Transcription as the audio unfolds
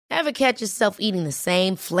Ever catch yourself eating the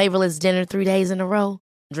same flavorless dinner 3 days in a row?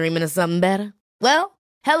 Dreaming of something better? Well,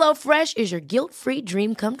 HelloFresh is your guilt-free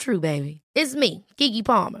dream come true, baby. It's me, Keke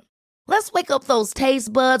Palmer. Let's wake up those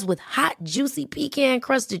taste buds with hot, juicy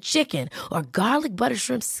pecan-crusted chicken or garlic butter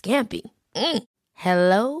shrimp scampi.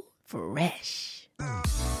 Hello Fresh.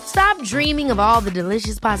 Stop dreaming of all the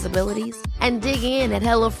delicious possibilities and dig in at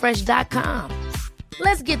HelloFresh.com.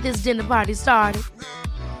 Let's get this dinner party started.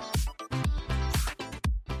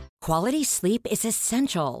 Quality sleep is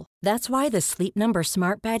essential. That's why the Sleep Number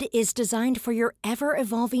Smart Bed is designed for your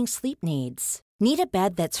ever-evolving sleep needs. Need a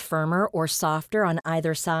bed that's firmer or softer on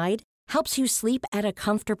either side? Helps you sleep at a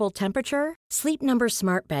comfortable temperature? Sleep Number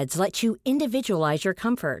Smart Beds let you individualize your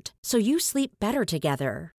comfort, so you sleep better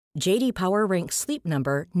together. J.D. Power ranks Sleep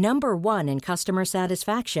Number number 1 in customer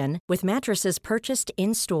satisfaction with mattresses purchased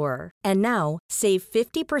in-store. And now, save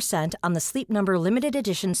 50% on the Sleep Number Limited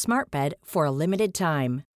Edition Smart Bed for a limited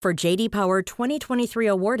time. For J.D. Power 2023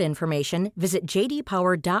 award information, visit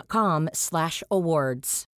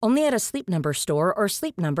jdpower.com/awards. Only at a Sleep Number store or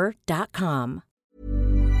sleepnumber.com.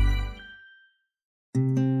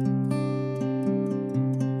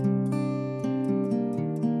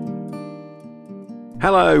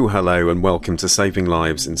 Hello, and welcome to Saving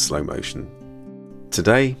Lives in Slow Motion.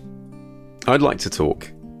 Today, I'd like to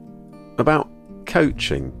talk about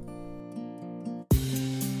coaching.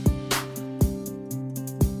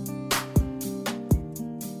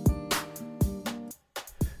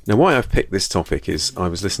 Now, why I've picked this topic is I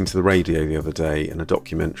was listening to the radio the other day and a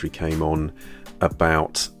documentary came on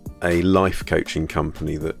about a life coaching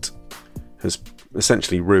company that has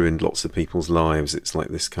essentially ruined lots of people's lives. It's like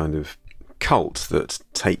this kind of cult that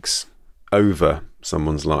takes over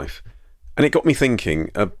someone's life. And it got me thinking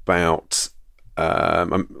about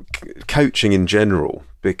coaching in general,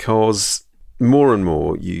 because more and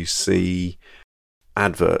more you see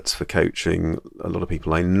adverts for coaching. A lot of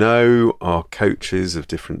people I know are coaches of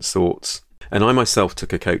different sorts. And I myself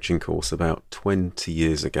took a coaching course about 20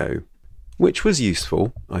 years ago, which was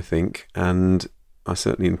useful, I think, and I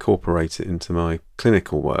certainly incorporate it into my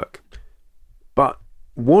clinical work. But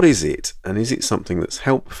what is it? And is it something that's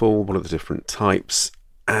helpful? What are the different types?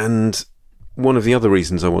 And one of the other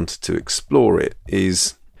reasons I wanted to explore it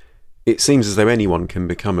is it seems as though anyone can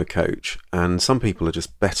become a coach, and some people are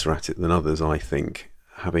just better at it than others, I think,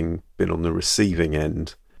 having been on the receiving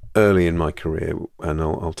end early in my career, and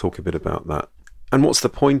I'll talk a bit about that. And what's the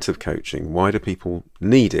point of coaching? Why do people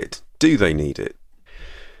need it? Do they need it?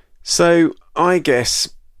 So I guess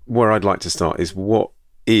where I'd like to start is, what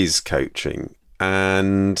is coaching?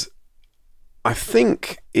 And I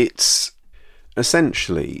think it's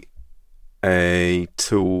essentially a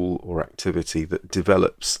tool or activity that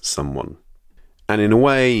develops someone. And in a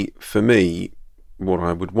way, for me, what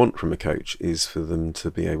I would want from a coach is for them to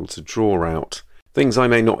be able to draw out things I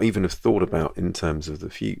may not even have thought about in terms of the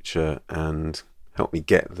future and help me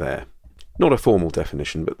get there. Not a formal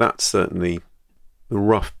definition, but that's certainly the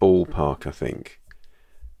rough ballpark, I think.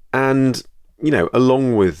 And, you know,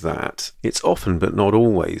 along with that, it's often but not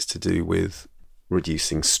always to do with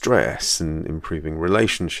reducing stress and improving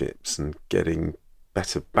relationships and getting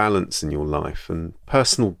better balance in your life and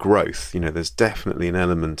personal growth. You know, there's definitely an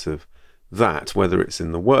element of that, whether it's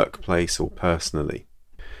in the workplace or personally.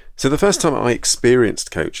 So the first time I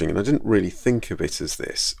experienced coaching, and I didn't really think of it as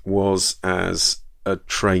this, was as a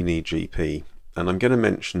trainee GP. And I'm going to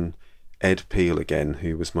mention Ed Peel again,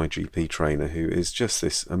 who was my GP trainer, who is just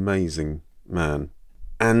this amazing man.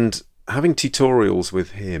 And having tutorials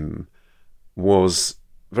with him was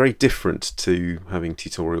very different to having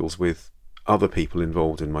tutorials with other people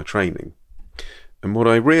involved in my training. And what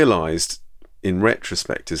I realised in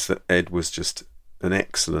retrospect is that Ed was just an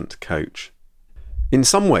excellent coach. In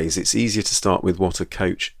some ways, it's easier to start with what a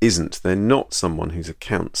coach isn't. They're not someone who's a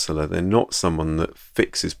counsellor. They're not someone that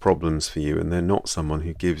fixes problems for you, and they're not someone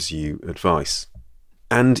who gives you advice.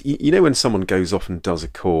 And you know when someone goes off and does a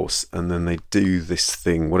course and then they do this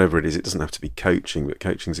thing, whatever it is, it doesn't have to be coaching, but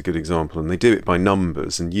coaching's a good example, and they do it by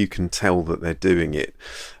numbers and you can tell that they're doing it.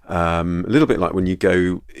 A little bit like when you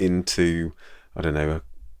go into, I don't know, a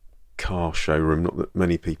car showroom, not that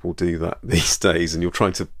many people do that these days, and you're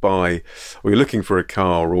trying to buy, or you're looking for a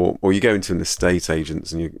car, or you go into an estate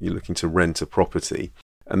agent's and you're looking to rent a property,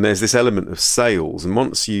 and there's this element of sales, and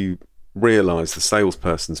once you realise the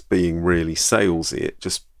salesperson's being really salesy, it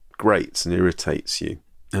just grates and irritates you.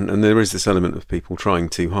 And there is this element of people trying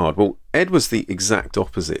too hard. Well, Ed was the exact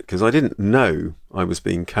opposite, because I didn't know I was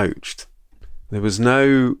being coached. There was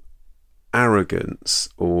no arrogance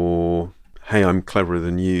or, hey, I'm cleverer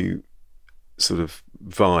than you sort of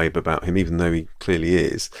vibe about him, even though he clearly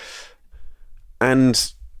is.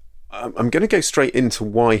 And I'm going to go straight into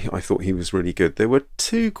why I thought he was really good. There were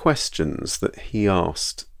two questions that he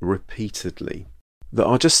asked repeatedly that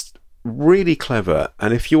are just really clever.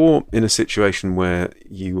 And if you're in a situation where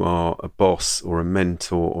you are a boss or a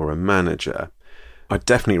mentor or a manager, I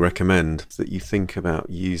definitely recommend that you think about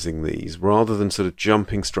using these rather than sort of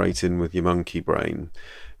jumping straight in with your monkey brain,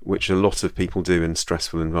 which a lot of people do in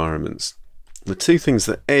stressful environments. The two things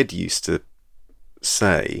that Ed used to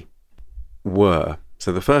say were,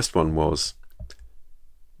 so the first one was,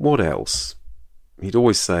 what else? He'd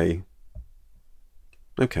always say,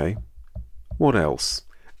 okay, what else?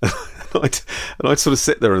 and I'd sort of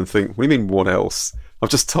sit there and think, what do you mean, what else? I've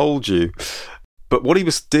just told you. But what he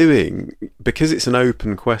was doing, because it's an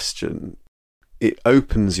open question, it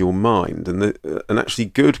opens your mind. And actually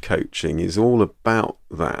good coaching is all about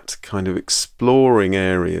that, kind of exploring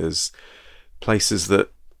areas, places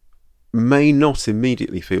that may not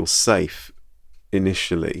immediately feel safe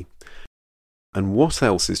initially. And what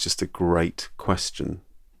else is just a great question.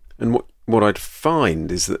 And what I'd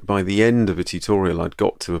find is that by the end of a tutorial, I'd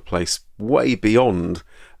got to a place way beyond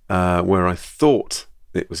where I thought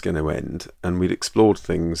it was going to end, and we'd explored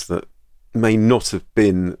things that may not have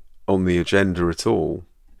been on the agenda at all.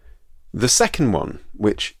 The second one,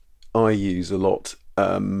 which I use a lot,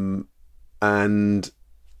 and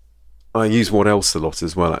I use what else a lot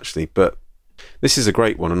as well, actually, but this is a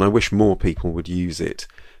great one, and I wish more people would use it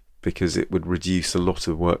because it would reduce a lot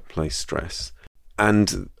of workplace stress.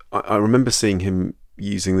 And I remember seeing him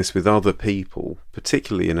using this with other people,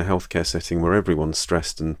 particularly in a healthcare setting where everyone's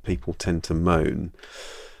stressed and people tend to moan.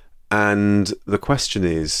 And the question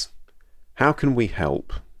is, how can we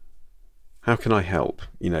help? How can I help?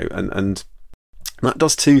 And that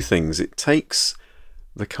does two things. It takes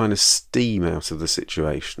the kind of steam out of the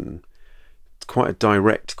situation. It's quite a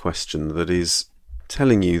direct question that is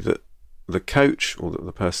telling you that the coach or that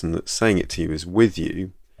the person that's saying it to you is with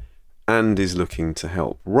you and is looking to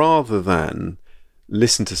help, rather than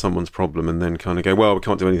listen to someone's problem and then kind of go, well, we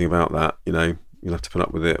can't do anything about that, you'll have to put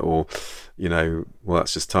up with it, or, well,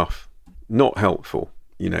 that's just tough. Not helpful,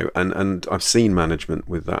 and I've seen management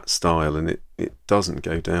with that style and it doesn't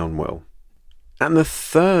go down well. And the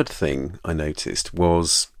third thing I noticed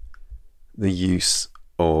was the use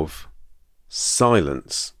of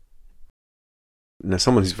silence. Now,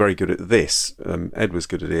 someone who's very good at this, Ed was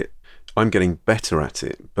good at it, I'm getting better at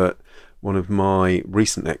it, but one of my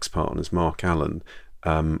recent ex-partners, Mark Allen,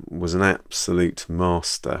 was an absolute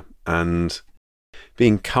master, and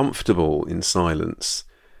being comfortable in silence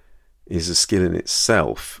is a skill in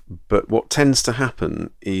itself. But what tends to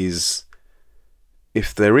happen is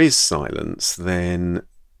if there is silence, then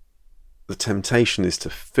the temptation is to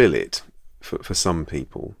fill it for some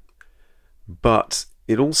people. But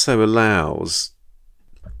it also allows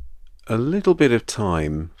a little bit of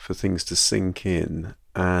time for things to sink in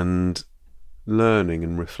and learning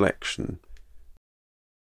and reflection.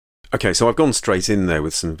 Okay, so I've gone straight in there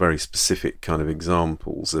with some very specific kind of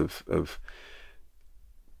examples of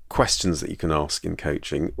questions that you can ask in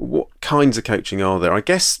coaching. What kinds of coaching are there? I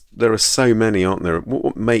guess there are so many, aren't there?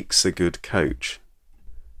 What makes a good coach?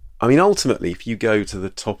 I mean, ultimately, if you go to the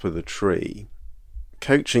top of the tree,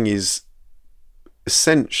 coaching is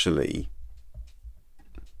essentially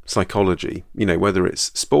psychology, whether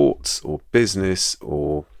it's sports or business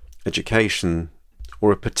or education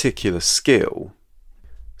or a particular skill,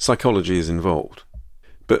 psychology is involved.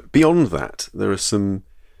 But beyond that, there are some,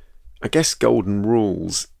 I guess, golden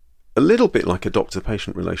rules, a little bit like a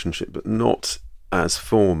doctor-patient relationship, but not as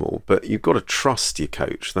formal. But you've got to trust your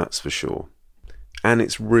coach, that's for sure. And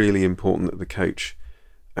it's really important that the coach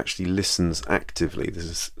actually listens actively.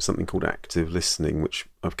 There's something called active listening, which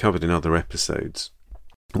I've covered in other episodes,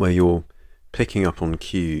 where you're picking up on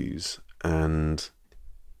cues and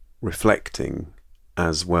reflecting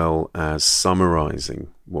as well as summarising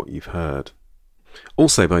what you've heard.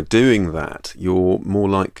 Also, by doing that, you're more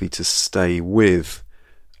likely to stay with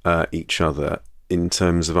each other in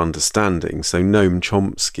terms of understanding. So Noam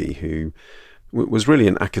Chomsky, who was really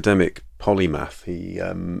an academic polymath, he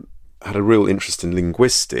had a real interest in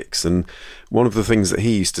linguistics, and one of the things that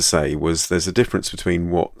he used to say was there's a difference between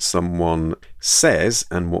what someone says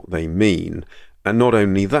and what they mean. And not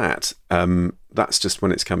only that, that's just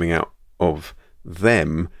when it's coming out of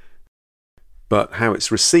them, but how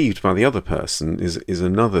it's received by the other person is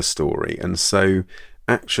another story. And so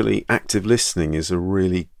actually active listening is a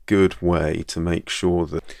really good way to make sure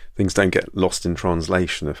that things don't get lost in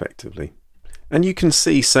translation effectively. And you can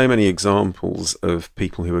see so many examples of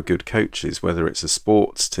people who are good coaches, whether it's a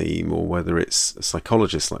sports team or whether it's a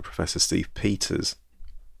psychologist like Professor Steve Peters.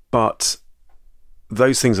 But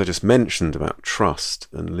those things I just mentioned about trust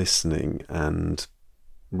and listening and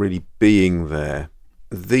really being there,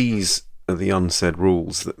 these are the unsaid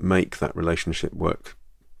rules that make that relationship work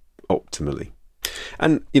optimally.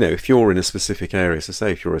 And, you know, if you're in a specific area, so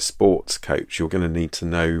say if you're a sports coach, you're going to need to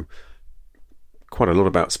know quite a lot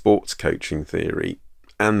about sports coaching theory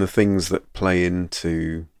and the things that play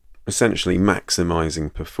into essentially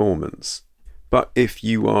maximising performance. But if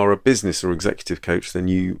you are a business or executive coach, then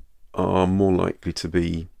you are more likely to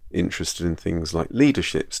be interested in things like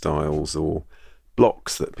leadership styles or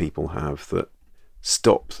blocks that people have that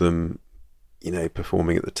stop them, you know,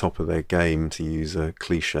 performing at the top of their game, to use a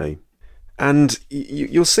cliche. And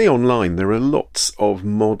you'll see online there are lots of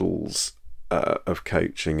models of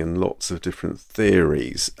coaching and lots of different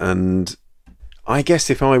theories. And I guess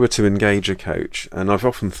if I were to engage a coach, and I've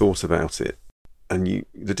often thought about it, and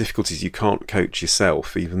the difficulties, you can't coach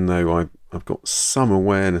yourself, even though I've got some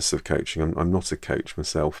awareness of coaching. I'm not a coach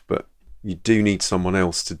myself, but you do need someone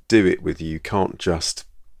else to do it with you. You can't just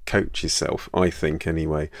coach yourself, I think,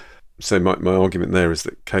 anyway. So my argument there is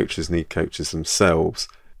that coaches need coaches themselves.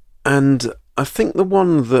 And I think the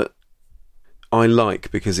one that I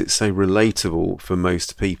like, because it's so relatable for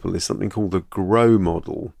most people, is something called the GROW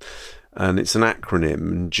model. And it's an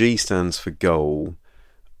acronym, and G stands for goal,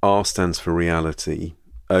 R stands for reality,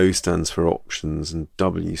 O stands for options, and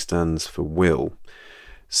W stands for will.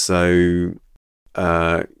 So,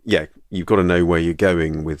 you've got to know where you're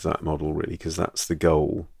going with that model, really, because that's the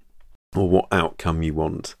goal, or what outcome you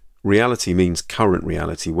want. Reality means current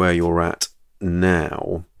reality, where you're at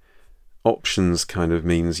now. Options kind of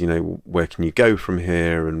means, you know, where can you go from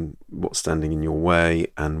here and what's standing in your way.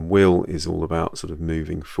 And will is all about sort of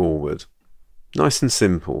moving forward. Nice and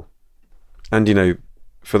simple. And, you know,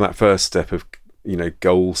 for that first step of, you know,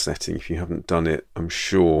 goal setting, if you haven't done it, I'm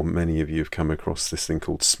sure many of you have come across this thing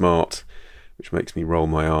called SMART, which makes me roll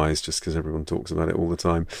my eyes just because everyone talks about it all the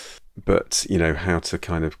time. But, you know, how to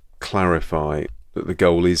kind of clarify that the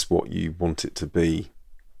goal is what you want it to be.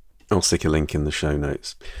 I'll stick a link in the show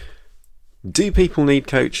notes. Do people need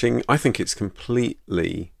coaching? I think it's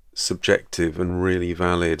completely subjective and really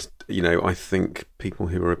valid. You know, I think people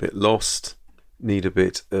who are a bit lost need a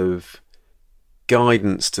bit of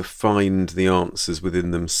guidance to find the answers within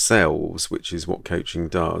themselves, which is what coaching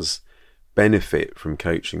does. Benefit from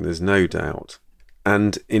coaching, there's no doubt.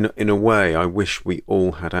 And in a way, I wish we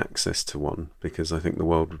all had access to one, because I think the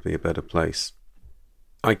world would be a better place.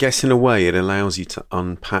 I guess in a way it allows you to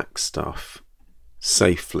unpack stuff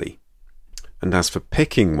safely. And as for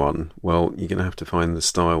picking one, well, you're going to have to find the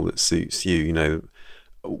style that suits you. You know,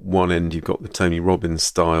 at one end you've got the Tony Robbins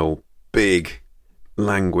style, big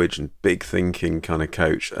language and big thinking kind of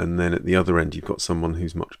coach. And then at the other end you've got someone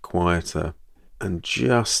who's much quieter and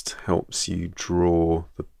just helps you draw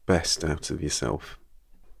the best out of yourself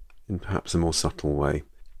in perhaps a more subtle way.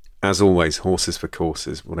 As always, horses for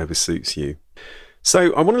courses, whatever suits you.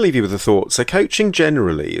 So I want to leave you with a thought. So coaching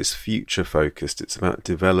generally is future focused. It's about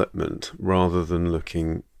development rather than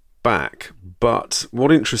looking back. But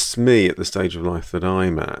what interests me at the stage of life that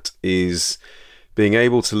I'm at is being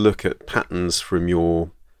able to look at patterns from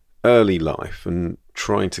your early life and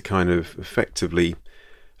trying to kind of effectively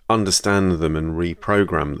understand them and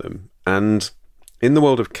reprogram them. And in the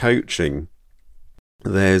world of coaching,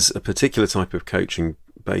 there's a particular type of coaching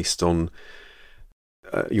based on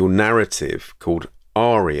your narrative called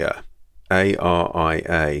ARIA,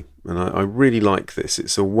 A-R-I-A. And I really like this.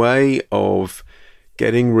 It's a way of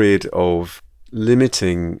getting rid of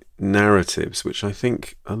limiting narratives, which I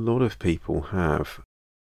think a lot of people have.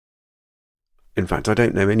 In fact, I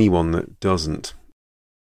don't know anyone that doesn't.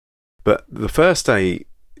 But the first A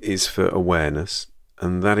is for awareness,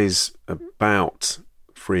 and that is about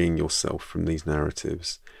freeing yourself from these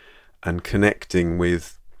narratives and connecting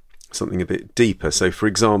with something a bit deeper. So, for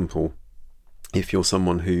example, if you're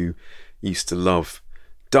someone who used to love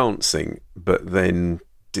dancing, but then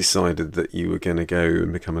decided that you were going to go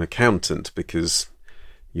and become an accountant because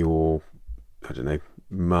your, I don't know,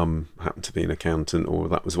 mum happened to be an accountant, or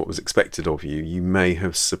that was what was expected of you, you may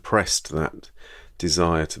have suppressed that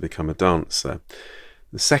desire to become a dancer.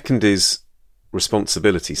 The second is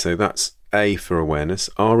responsibility. So that's A for awareness.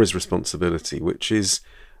 R is responsibility, which is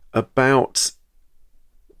about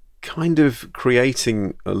kind of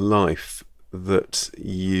creating a life that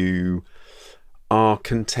you are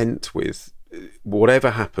content with,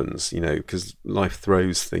 whatever happens, you know, because life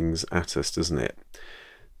throws things at us, doesn't it?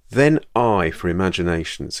 Then I for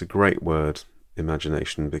imagination. It's a great word,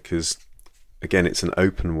 imagination, because again, it's an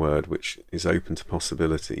open word which is open to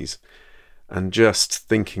possibilities and just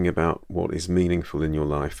thinking about what is meaningful in your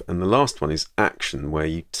life. And the last one is action, where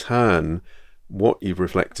you turn what you've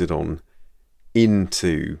reflected on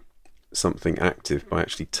into something active by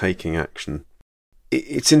actually taking action.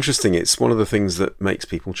 It's interesting. It's one of the things that makes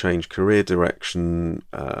people change career direction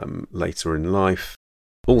later in life,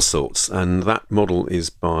 all sorts. And that model is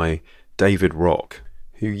by David Rock,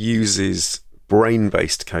 who uses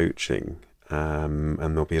brain-based coaching, and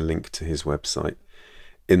there'll be a link to his website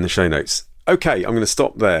in the show notes. Okay, I'm going to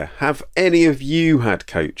stop there. Have any of you had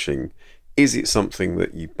coaching? Is it something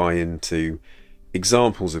that you buy into?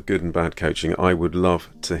 Examples of good and bad coaching, I would love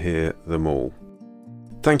to hear them all.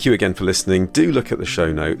 Thank you again for listening. Do look at the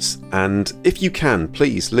show notes, and if you can,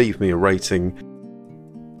 please leave me a rating.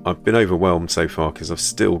 I've been overwhelmed so far because I've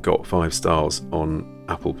still got 5 stars on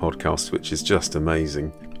Apple Podcasts, which is just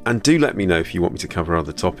amazing. And do let me know if you want me to cover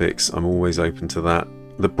other topics. I'm always open to that.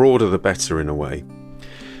 The broader the better, in a way.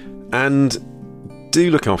 And do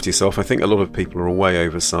look after yourself. I think a lot of people are away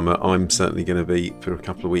over summer. I'm certainly going to be for a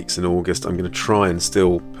couple of weeks in August. I'm going to try and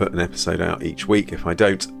still put an episode out each week. If I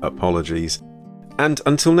don't, apologies. And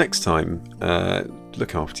until next time,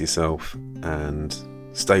 look after yourself and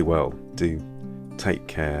stay well. Do take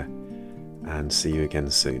care, and see you again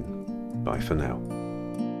soon. Bye for now.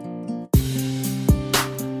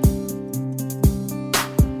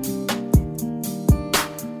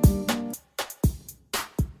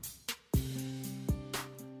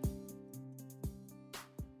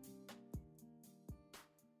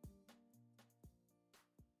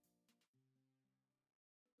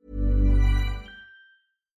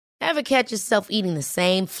 Ever catch yourself eating the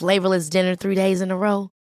same flavorless dinner 3 days in a row?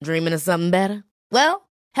 Dreaming of something better? Well,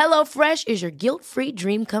 HelloFresh is your guilt-free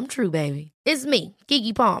dream come true, baby. It's me,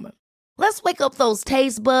 Keke Palmer. Let's wake up those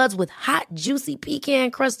taste buds with hot, juicy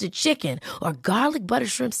pecan-crusted chicken or garlic butter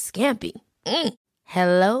shrimp scampi.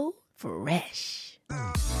 Hello Fresh.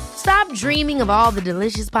 Stop dreaming of all the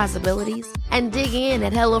delicious possibilities and dig in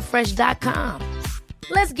at HelloFresh.com.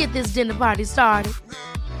 Let's get this dinner party started.